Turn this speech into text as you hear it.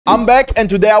I'm back, and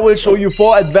today I will show you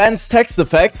 4 advanced text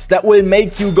effects that will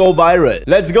make you go viral.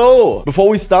 Let's go! Before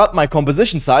we start, my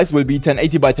composition size will be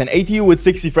 1080 by 1080 with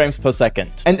 60 frames per second.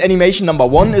 And animation number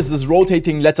 1 is this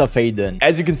rotating letter fade in.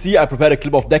 As you can see, I prepared a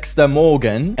clip of Dexter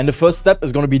Morgan, and the first step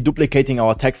is going to be duplicating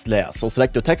our text layer. So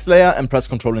select your text layer and press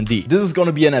Ctrl and D. This is going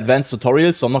to be an advanced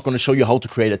tutorial, so I'm not going to show you how to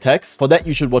create a text. For that,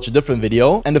 you should watch a different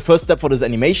video. And the first step for this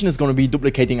animation is going to be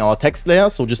duplicating our text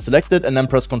layer, so just select it and then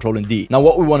press Ctrl and D. Now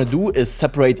what we want to do is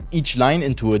separate each line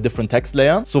into a different text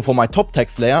layer. So for my top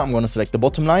text layer, I'm going to select the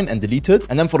bottom line and delete it.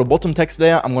 And then for the bottom text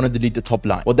layer, I'm going to delete the top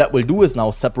line. What that will do is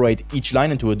now separate each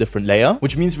line into a different layer,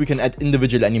 which means we can add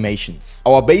individual animations.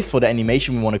 Our base for the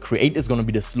animation we want to create is going to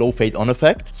be the slow fade on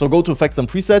effect. So go to effects and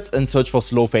presets and search for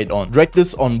slow fade on. Drag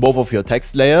this on both of your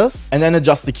text layers and then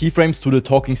adjust the keyframes to the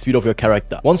talking speed of your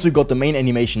character. Once we got the main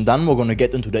animation done, we're going to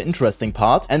get into the interesting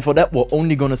part. And for that, we're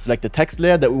only going to select the text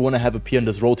layer that we want to have appear in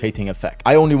this rotating effect.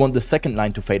 I only want the second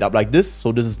line to fade up like this.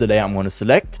 So this is the layer I'm going to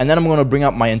select. And then I'm going to bring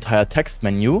up my entire text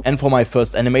menu. And for my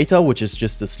first animator, which is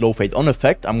just the slow fade on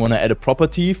effect, I'm going to add a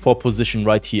property for position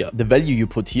right here. The value you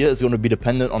put here is going to be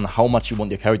dependent on how much you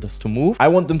want your characters to move. I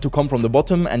want them to come from the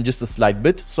bottom and just a slight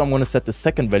bit. So I'm going to set the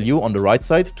second value on the right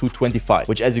side to 25,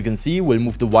 which as you can see will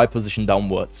move the Y position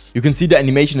downwards. You can see the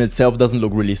animation itself doesn't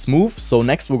look really smooth. So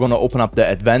next we're going to open up the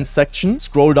advanced section,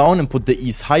 scroll down and put the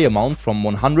ease high amount from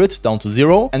 100 down to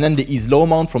 0 and then the ease low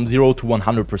amount from 0 to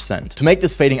 100%. To make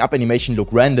this fading up animation look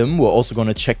random, we're also going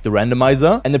to check the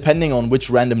randomizer, and depending on which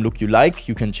random look you like,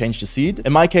 you can change the seed.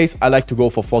 In my case, I like to go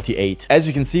for 48. As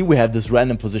you can see, we have this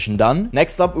random position done.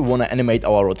 Next up, we want to animate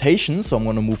our rotation, so I'm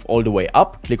going to move all the way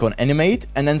up, click on animate,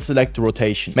 and then select the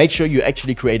rotation. Make sure you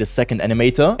actually create a second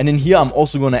animator, and in here I'm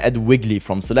also going to add wiggly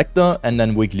from selector and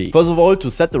then wiggly. First of all,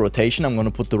 to set the rotation, I'm going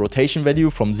to put the rotation value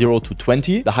from 0 to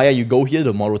 20. The higher you go here,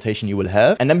 the more rotation you will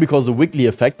have. And then because the wiggly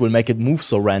effect will make it move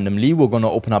so randomly, we're going to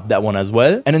open up that one as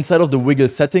well. And instead of the wiggle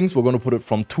settings, we're going to put it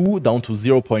from 2 down to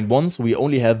 0.1, so we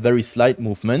only have very slight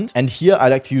movement. And here I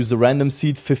like to use the random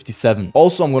seed 57.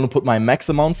 Also, I'm going to put my max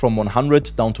amount from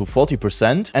 100 down to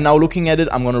 40%. And now looking at it,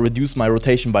 I'm going to reduce my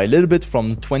rotation by a little bit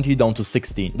from 20 down to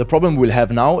 16. The problem we'll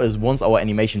have now is once our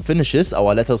animation finishes,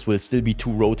 our letters will still be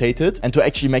too rotated. And to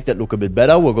actually make that look a bit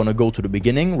better, we're going to go to the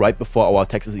beginning right before our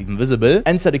text is even visible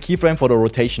and set a keyframe for the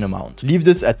rotation amount. Leave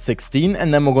this at 16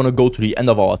 and then we're going to go to the end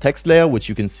of our text layer, which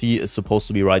you can see is supposed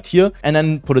to be right here, and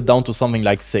then put it down to something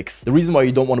like 6. The reason why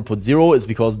you don't want to put 0 is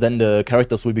because then the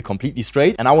characters will be completely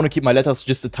straight, and I want to keep my letters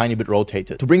just a tiny bit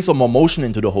rotated. To bring some more motion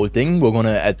into the whole thing, we're going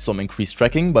to add some increased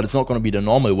tracking, but it's not going to be the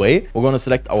normal way. We're going to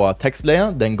select our text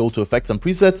layer, then go to effects and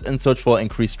presets and search for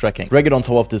increased tracking. Drag it on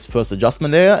top of this first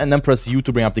adjustment layer and then press U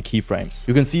to bring up the keyframes.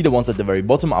 You can see the ones at the very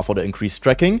bottom are for the increased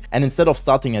tracking, and instead of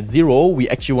starting at 0, we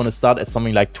actually want to start at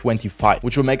something like 25,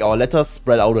 which will make our letters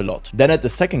spread out a lot. Then at the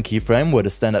second keyframe, where the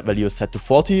standard value is set to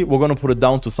 40, we're going to put it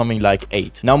down to something like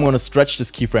 8. Now I'm going to stretch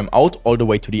this keyframe out all the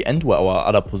way to the end where our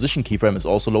other position keyframe is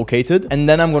also located, and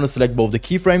then I'm going to select both the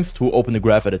keyframes to open the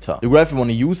graph editor. The graph we want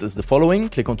to use is the following.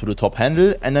 Click onto the top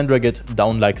handle and then drag it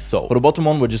down like so. For the bottom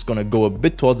one, we're just going to go a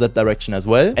bit towards that direction as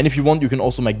well, and if you want, you can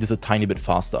also make this a tiny bit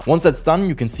faster. Once that's done,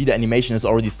 you can see the animation is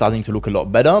already starting to look a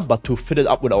lot better, but to fit it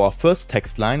up with our first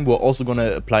text line, we're also going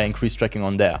to apply increased tracking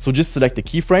on there. So just select the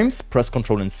keyframes, press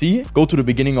Ctrl and C, go to the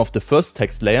beginning of the first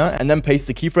text layer, and then paste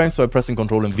the keyframes by pressing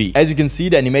Ctrl and V. As you can see,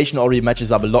 the animation already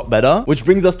matches up a lot better, which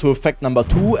brings us to effect number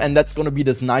 2, and that's going to be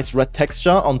this nice red texture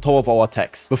on top of our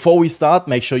text. Before we start,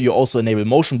 make sure you also enable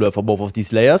motion blur for both of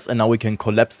these layers, and now we can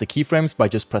collapse the keyframes by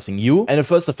just pressing U. And the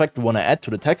first effect we want to add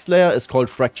to the text layer is called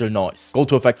fractal noise. Go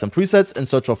to effects and presets and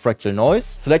search for fractal noise,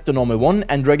 select the normal one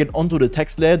and drag it onto the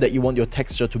text layer that you want your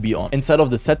texture to be on. Inside of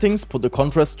the settings, put the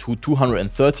contrast to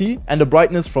 230 and the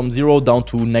brightness from 0 down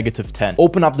to -10.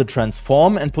 Open up the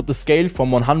transform and put the scale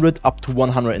from 100 up to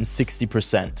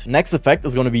 160%. Next effect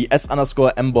is going to be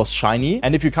S_emboss shiny,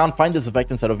 and if you can't find this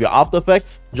effect inside of your After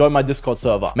Effects, join my Discord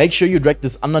server. Make sure you drag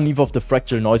this underneath of the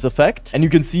fractal noise effect, and you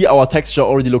can see our texture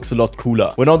already looks a lot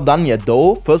cooler. We're not done yet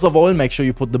though. First of all, make sure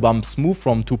you put the bump smooth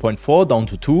from 2.4 down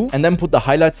to 2, and then put the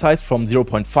highlight size from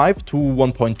 0.5 to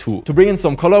 1.2. To bring in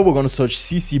some color, we're going to search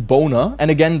CC Boner,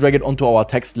 and again drag it onto our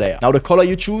text layer. Now the color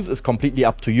you choose is completely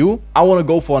up to you. I want to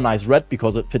go for a nice red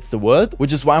because it fits the word,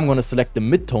 which is why I'm going to select the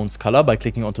midtones color by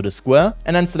clicking onto the square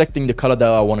and then selecting the color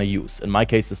that I want to use. In my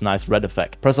case, this nice red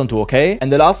effect. Press onto OK,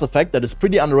 and the last effect that is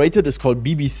pretty underrated is called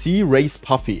BBC Raise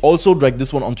Puffy. Also drag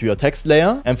this one onto your text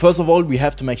layer, and first of all, we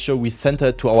have to make sure we center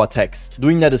it to our text.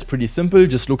 Doing that is pretty simple.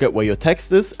 Just look at where your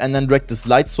text is and then drag this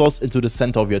light source into the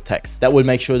center of your text. That will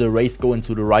make sure the rays go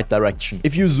into the right direction.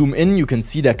 If you zoom in, you can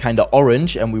see they're kind of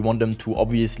orange and we want them to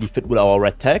obviously fit with our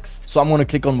red text. So I'm going to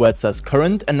click on where it says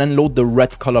current and then load the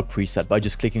red color color preset by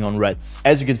just clicking on reds.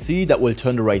 As you can see, that will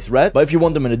turn the rays red, but if you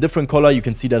want them in a different color, you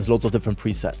can see there's lots of different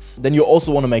presets. Then you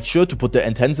also want to make sure to put the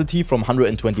intensity from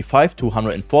 125 to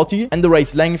 140 and the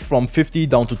rays length from 50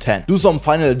 down to 10. Do some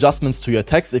final adjustments to your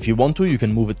text if you want to. You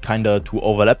can move it kinda to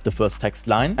overlap the first text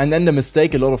line. And then the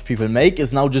mistake a lot of people make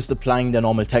is now just applying their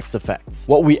normal text effects.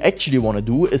 What we actually want to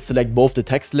do is select both the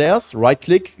text layers, right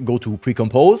click, go to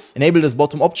pre-compose, enable this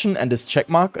bottom option and this check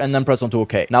mark, and then press onto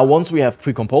OK. Now once we have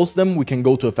pre-composed them, we can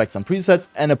go to effects and presets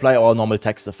and apply our normal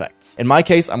text effects. In my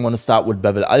case, I'm going to start with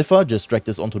bevel alpha, just drag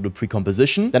this onto the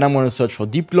pre-composition. Then I'm going to search for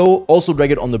deep glow, also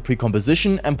drag it on the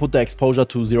pre-composition and put the exposure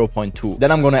to 0.2.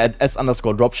 Then I'm going to add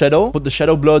S_drop shadow, put the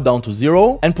shadow blur down to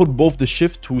 0 and put both the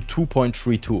shift to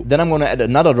 2.32. Then I'm going to add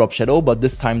another drop shadow, but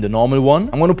this time the normal one.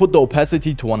 I'm going to put the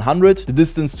opacity to 100, the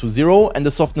distance to 0 and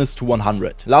the softness to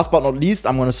 100. Last but not least,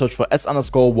 I'm going to search for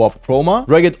S_warp chroma,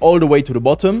 drag it all the way to the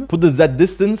bottom, put the Z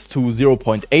distance to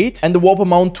 0.8 and the warp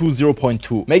amount to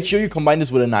 0.2. Make sure you combine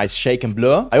this with a nice shake and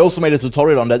blur. I also made a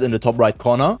tutorial on that in the top right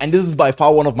corner, and this is by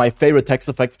far one of my favorite text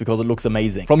effects because it looks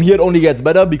amazing. From here it only gets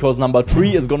better because number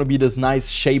 3 is going to be this nice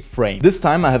shape frame. This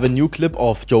time I have a new clip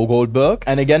of Joe Goldberg,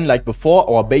 and again, like before,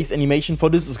 our base animation for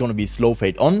this is going to be slow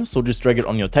fade on, so just drag it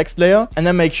on your text layer and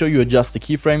then make sure you adjust the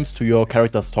keyframes to your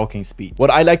character's talking speed. What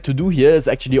I like to do here is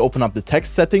actually open up the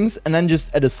text settings and then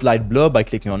just add a slight blur by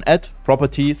clicking on add,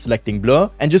 property, selecting blur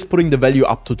and just putting the value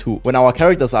up to 2. When our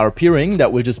characters are appearing,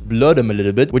 that will just blur them a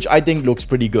little bit, which I think looks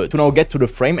pretty good. To now get to the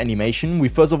frame animation, we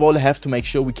first of all have to make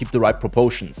sure we keep the right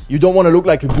proportions. You don't want to look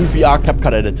like a goofy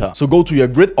CapCut editor. So go to your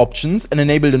grid options and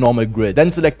enable the normal grid. Then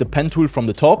select the pen tool from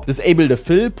the top, disable the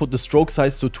fill, put the stroke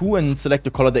size to 2 and select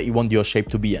the color that you want your shape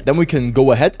to be in. Then we can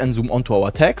go ahead and zoom onto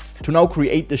our text to now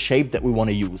create the shape that we want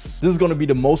to use. This is going to be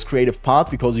the most creative part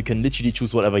because you can literally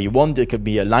choose whatever you want. It could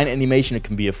be a line animation, it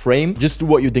can be a frame. Just do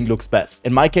what you think looks best.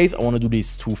 In my case, I want to do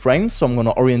these 2 frames, so I'm going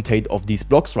to orientate off these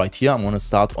blocks right here. I'm going to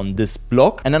start on this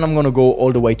block and then I'm going to go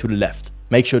all the way to the left.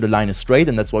 Make sure the line is straight,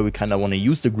 and that's why we kind of want to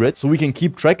use the grid so we can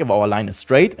keep track of our line is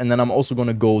straight. And then I'm also going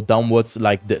to go downwards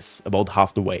like this, about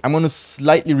half the way. I'm going to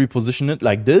slightly reposition it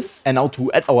like this. And now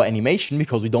to add our animation,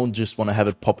 because we don't just want to have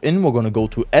it pop in, we're going to go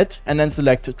to add and then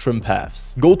select trim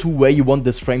paths. Go to where you want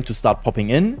this frame to start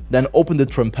popping in, then open the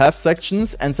trim path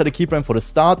sections and set a keyframe for the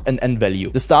start and end value.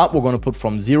 The start we're going to put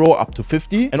from 0 up to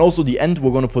 50, and also the end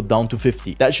we're going to put down to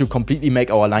 50. That should completely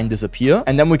make our line disappear.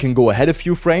 And then we can go ahead a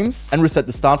few frames and reset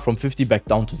the start from 50 back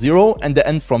down to 0 and the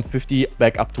end from 50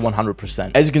 back up to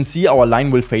 100%. As you can see, our line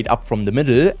will fade up from the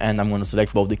middle, and I'm going to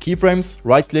select both the keyframes,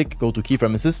 right click, go to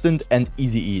keyframe assistant and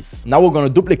easy ease. Now we're going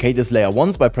to duplicate this layer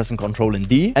once by pressing Ctrl and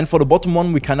D, and for the bottom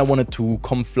one we kind of want it to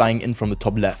come flying in from the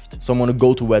top left. So I'm going to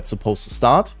go to where it's supposed to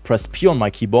start, press P on my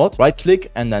keyboard, right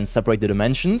click and then separate the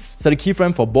dimensions, set a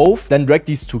keyframe for both, then drag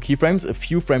these 2 keyframes a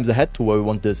few frames ahead to where we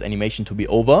want this animation to be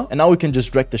over. And now we can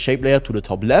just drag the shape layer to the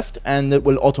top left and it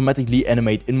will automatically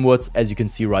animate inwards, as you can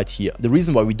see right here. The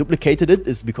reason why we duplicated it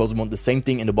is because we want the same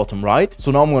thing in the bottom right. So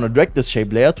now I'm going to drag this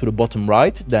shape layer to the bottom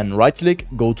right, then right click,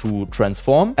 go to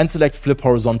transform and select flip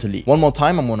horizontally. One more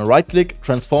time, I'm going to right click,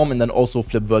 transform and then also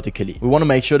flip vertically. We want to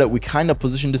make sure that we kind of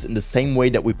position this in the same way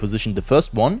that we positioned the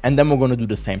first one, and then we're going to do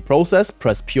the same process.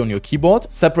 Press P on your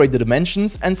keyboard, separate the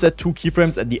dimensions and set 2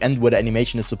 keyframes at the end where the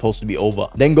animation is supposed to be over.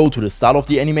 Then go to the start of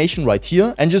the animation right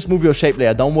here and just move your shape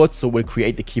layer downwards, so we'll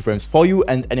create the keyframes for you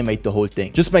and animate the whole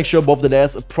thing. Just make sure both the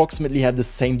layers approximately have the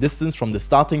same distance from the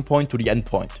starting point to the end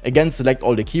point. Again, select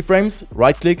all the keyframes,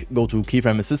 right click, go to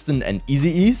keyframe assistant and easy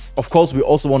ease. Of course, we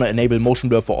also want to enable motion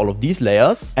blur for all of these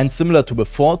layers, and similar to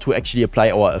before, to actually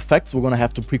apply our effects we're going to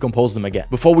have to pre-compose them again.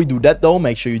 Before we do that though,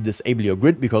 make sure you disable your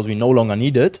grid because we no longer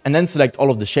need it, and then select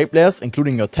all of the shape layers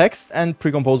including your text and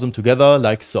pre-compose them together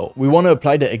like so. We want to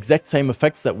apply the exact same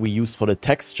effects that we used for the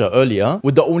texture earlier,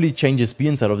 with the only changes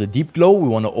being inside of the deep glow. We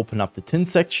want to open up the tint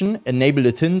section, enable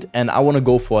the tint, and I want to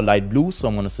go for a light blue, so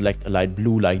I'm going to select a light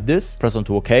blue like this, press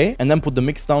onto OK, and then put the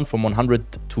mix down from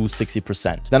 100 to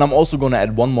 60%. Then I'm also going to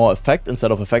add one more effect.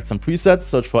 Instead of effects and presets,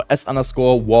 search for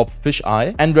S_warp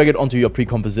fisheye and drag it onto your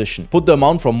pre-composition. Put the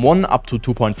amount from 1 up to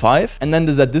 2.5 and then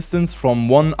the Z distance from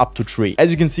 1 up to 3.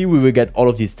 As you can see, we will get all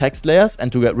of these text layers,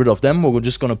 and to get rid of them, we're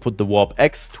just going to put the warp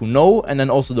X to no and then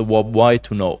also the warp Y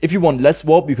to no. If you want less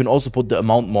warp, you can also put the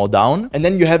amount more down, and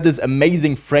then you have this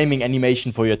amazing framing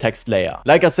animation for your text layer.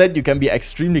 Like I said, said, you can be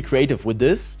extremely creative with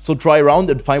this, so try around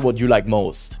and find what you like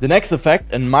most. The next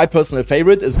effect, and my personal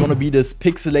favorite, is gonna be this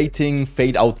pixelating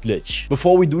fade out glitch.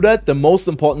 Before we do that, the most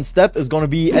important step is gonna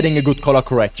be adding a good color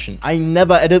correction. I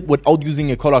never edit without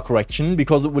using a color correction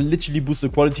because it will literally boost the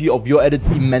quality of your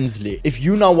edits immensely. If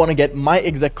you now want to get my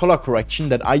exact color correction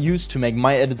that I use to make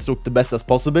my edits look the best as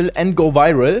possible and go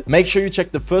viral, make sure you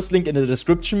check the first link in the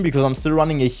description because I'm still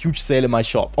running a huge sale in my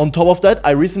shop. On top of that,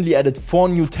 I recently added 4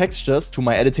 new textures to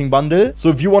my editing bundle, so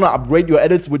if you want to upgrade your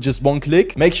edits with just one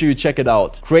click, make sure you check it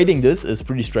out. Creating this is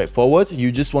pretty straightforward.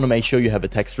 You just want to make sure you have a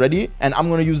text ready, and I'm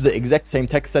going to use the exact same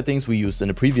text settings we used in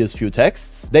the previous few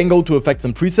texts. Then go to effects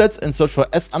and presets and search for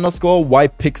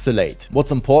S_Y_pixelate.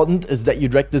 What's important is that you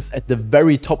drag this at the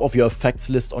very top of your effects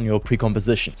list on your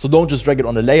pre-composition. So don't just drag it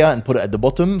on the layer and put it at the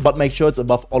bottom, but make sure it's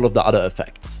above all of the other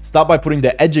effects. Start by putting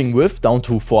the edging width down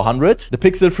to 400, the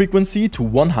pixel frequency to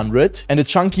 100, and the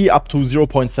chunky up to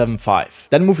 0.75.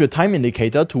 Then move your time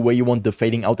indicator to where you want the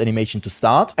fading out animation to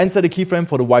start and set a keyframe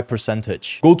for the white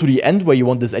percentage. Go to the end where you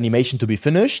want this animation to be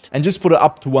finished and just put it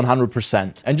up to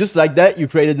 100%. And just like that, you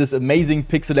created this amazing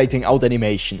pixelating out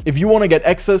animation. If you want to get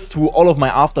access to all of my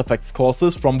After Effects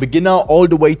courses from beginner all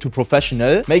the way to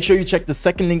professional, make sure you check the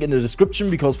second link in the description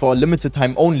because for a limited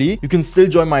time only, you can still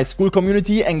join my school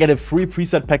community and get a free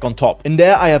preset pack on top. In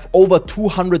there, I have over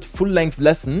 200 full-length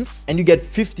lessons and you get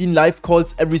 15 live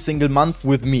calls every single month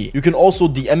with me. You can also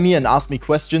DM me and ask me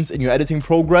questions in your editing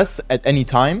progress at any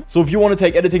time. So if you want to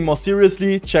take editing more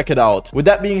seriously, check it out. With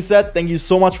that being said, thank you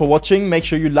so much for watching. Make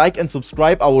sure you like and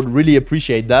subscribe. I would really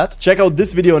appreciate that. Check out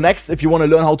this video next if you want to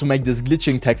learn how to make this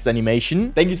glitching text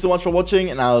animation. Thank you so much for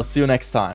watching and I'll see you next time.